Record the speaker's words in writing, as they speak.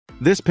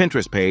This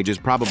Pinterest page is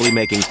probably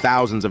making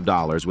thousands of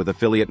dollars with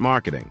affiliate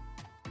marketing.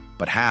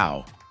 But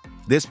how?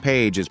 This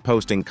page is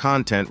posting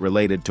content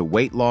related to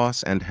weight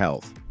loss and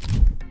health.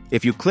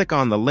 If you click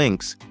on the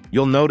links,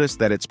 you'll notice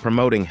that it's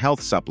promoting health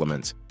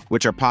supplements,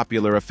 which are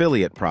popular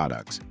affiliate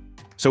products.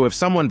 So if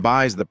someone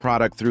buys the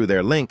product through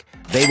their link,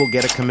 they will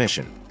get a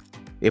commission.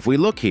 If we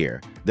look here,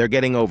 they're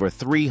getting over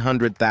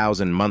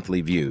 300,000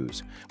 monthly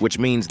views, which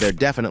means they're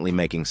definitely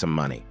making some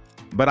money.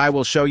 But I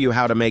will show you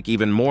how to make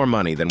even more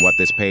money than what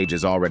this page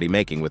is already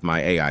making with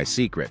my AI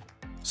secret.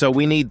 So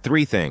we need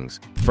 3 things.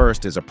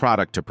 First is a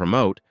product to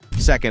promote,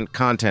 second,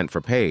 content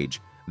for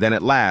page, then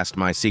at last,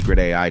 my secret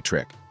AI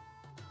trick.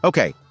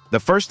 Okay, the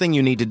first thing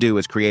you need to do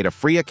is create a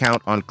free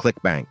account on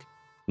ClickBank.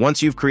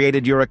 Once you've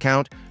created your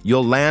account,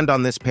 you'll land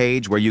on this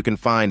page where you can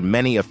find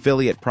many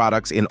affiliate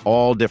products in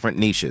all different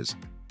niches.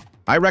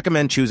 I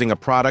recommend choosing a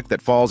product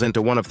that falls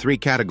into one of 3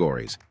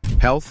 categories: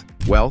 health,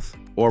 wealth,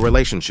 or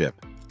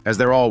relationship, as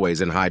they're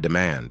always in high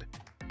demand.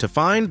 To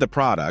find the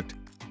product,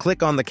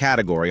 click on the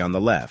category on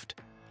the left.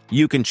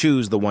 You can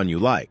choose the one you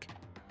like.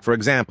 For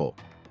example,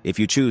 if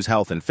you choose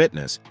health and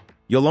fitness,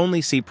 you'll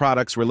only see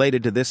products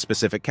related to this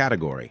specific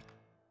category.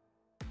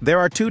 There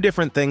are 2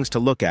 different things to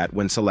look at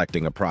when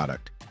selecting a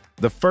product.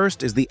 The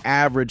first is the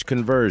average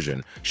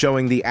conversion,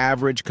 showing the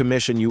average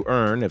commission you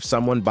earn if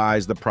someone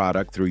buys the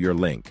product through your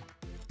link.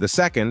 The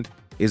second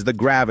is the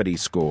gravity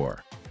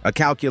score, a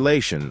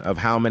calculation of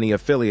how many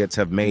affiliates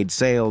have made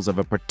sales of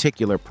a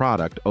particular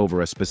product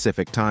over a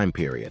specific time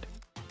period.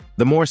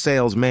 The more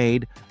sales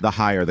made, the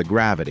higher the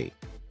gravity.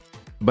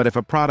 But if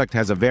a product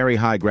has a very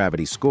high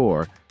gravity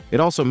score,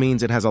 it also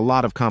means it has a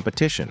lot of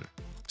competition.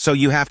 So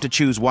you have to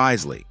choose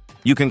wisely.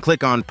 You can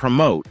click on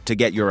Promote to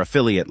get your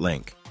affiliate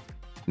link.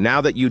 Now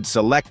that you'd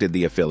selected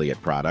the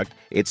affiliate product,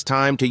 it's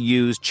time to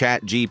use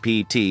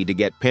ChatGPT to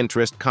get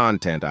Pinterest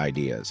content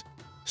ideas.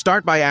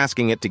 Start by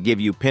asking it to give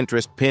you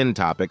Pinterest pin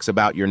topics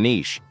about your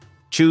niche.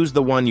 Choose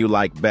the one you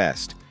like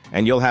best,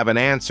 and you'll have an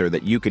answer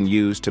that you can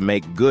use to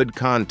make good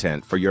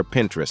content for your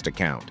Pinterest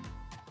account.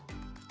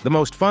 The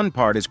most fun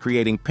part is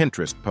creating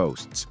Pinterest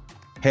posts.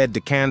 Head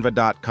to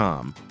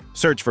canva.com,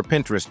 search for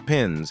Pinterest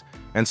pins,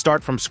 and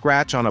start from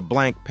scratch on a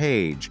blank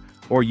page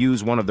or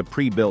use one of the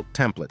pre-built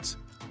templates.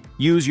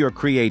 Use your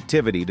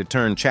creativity to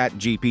turn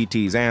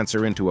ChatGPT's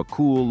answer into a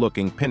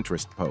cool-looking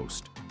Pinterest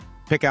post.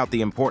 Pick out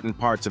the important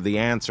parts of the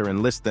answer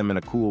and list them in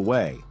a cool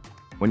way.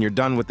 When you're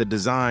done with the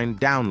design,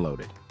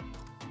 download it.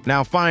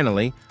 Now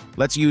finally,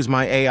 let's use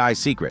my AI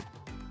secret.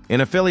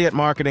 In affiliate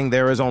marketing,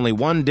 there is only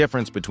one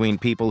difference between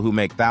people who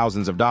make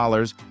thousands of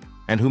dollars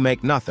and who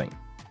make nothing,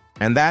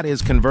 and that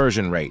is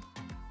conversion rate.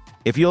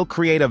 If you'll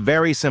create a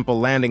very simple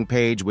landing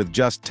page with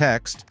just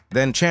text,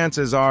 then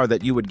chances are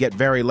that you would get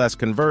very less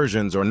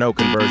conversions or no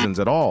conversions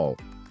at all.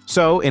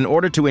 So, in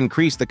order to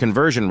increase the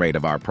conversion rate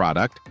of our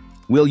product,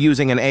 we're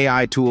using an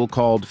AI tool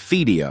called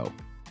Feedeo,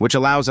 which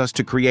allows us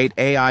to create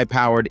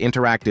AI-powered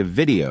interactive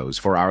videos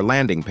for our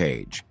landing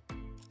page.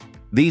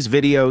 These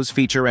videos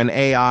feature an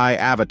AI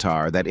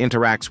avatar that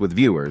interacts with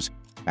viewers,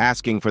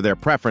 asking for their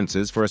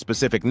preferences for a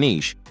specific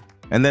niche,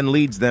 and then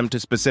leads them to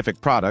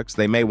specific products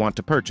they may want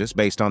to purchase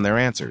based on their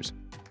answers.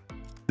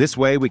 This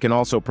way, we can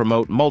also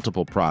promote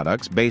multiple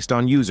products based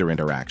on user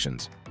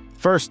interactions.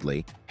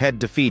 Firstly, head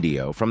to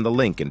Feedeo from the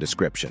link in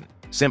description.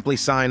 Simply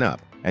sign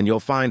up, and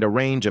you'll find a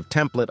range of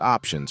template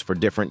options for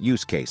different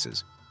use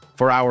cases.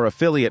 For our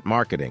affiliate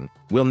marketing,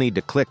 we'll need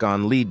to click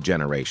on Lead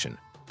Generation.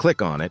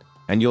 Click on it,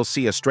 and you'll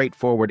see a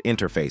straightforward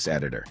interface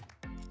editor.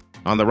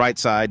 On the right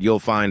side, you'll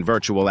find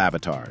virtual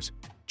avatars.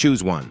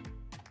 Choose one.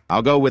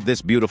 I'll go with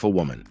this beautiful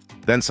woman.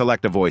 Then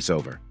select a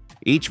voiceover.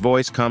 Each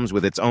voice comes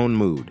with its own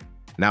mood.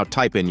 Now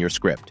type in your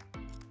script.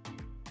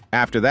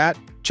 After that,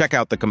 check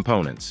out the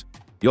components.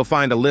 You'll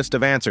find a list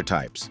of answer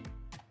types.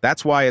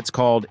 That's why it's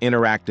called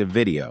interactive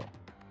video.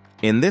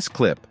 In this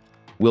clip,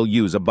 we'll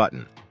use a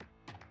button.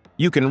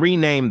 You can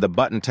rename the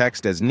button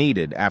text as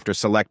needed after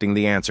selecting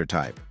the answer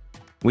type.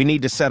 We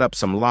need to set up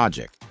some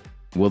logic.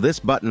 Will this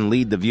button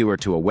lead the viewer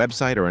to a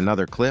website or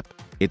another clip?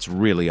 It's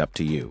really up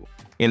to you.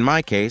 In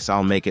my case,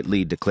 I'll make it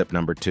lead to clip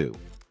number 2.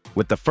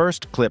 With the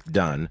first clip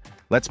done,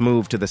 let's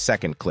move to the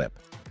second clip.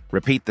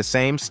 Repeat the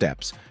same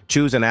steps.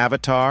 Choose an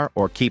avatar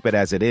or keep it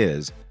as it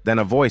is, then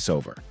a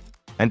voiceover.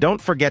 And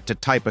don't forget to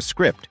type a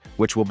script,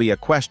 which will be a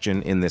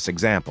question in this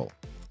example.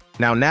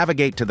 Now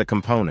navigate to the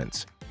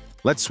components.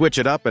 Let's switch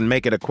it up and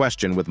make it a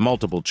question with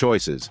multiple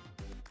choices.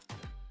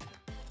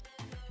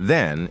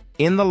 Then,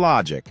 in the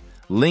logic,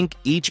 link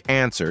each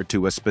answer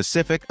to a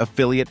specific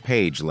affiliate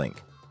page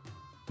link.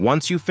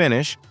 Once you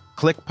finish,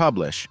 click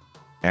Publish,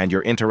 and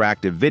your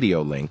interactive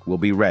video link will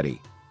be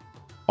ready.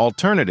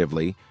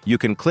 Alternatively, you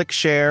can click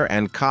Share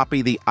and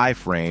copy the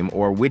iframe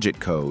or widget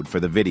code for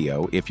the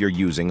video if you're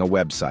using a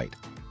website.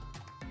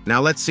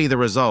 Now let's see the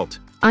result.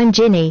 I'm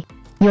Ginny,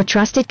 your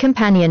trusted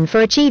companion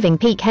for achieving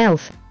peak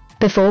health.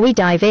 Before we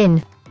dive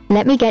in,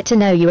 let me get to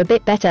know you a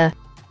bit better.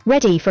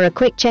 Ready for a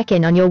quick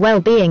check-in on your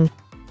well-being?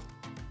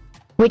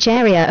 Which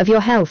area of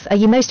your health are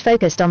you most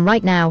focused on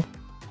right now?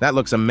 That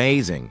looks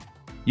amazing.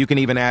 You can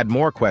even add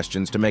more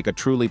questions to make a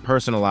truly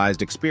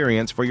personalized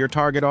experience for your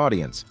target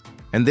audience.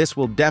 and this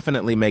will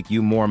definitely make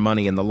you more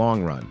money in the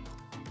long run.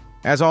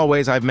 As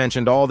always, I've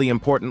mentioned all the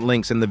important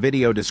links in the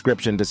video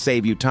description to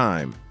save you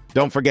time.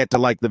 Don't forget to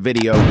like the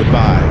video.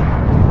 Goodbye.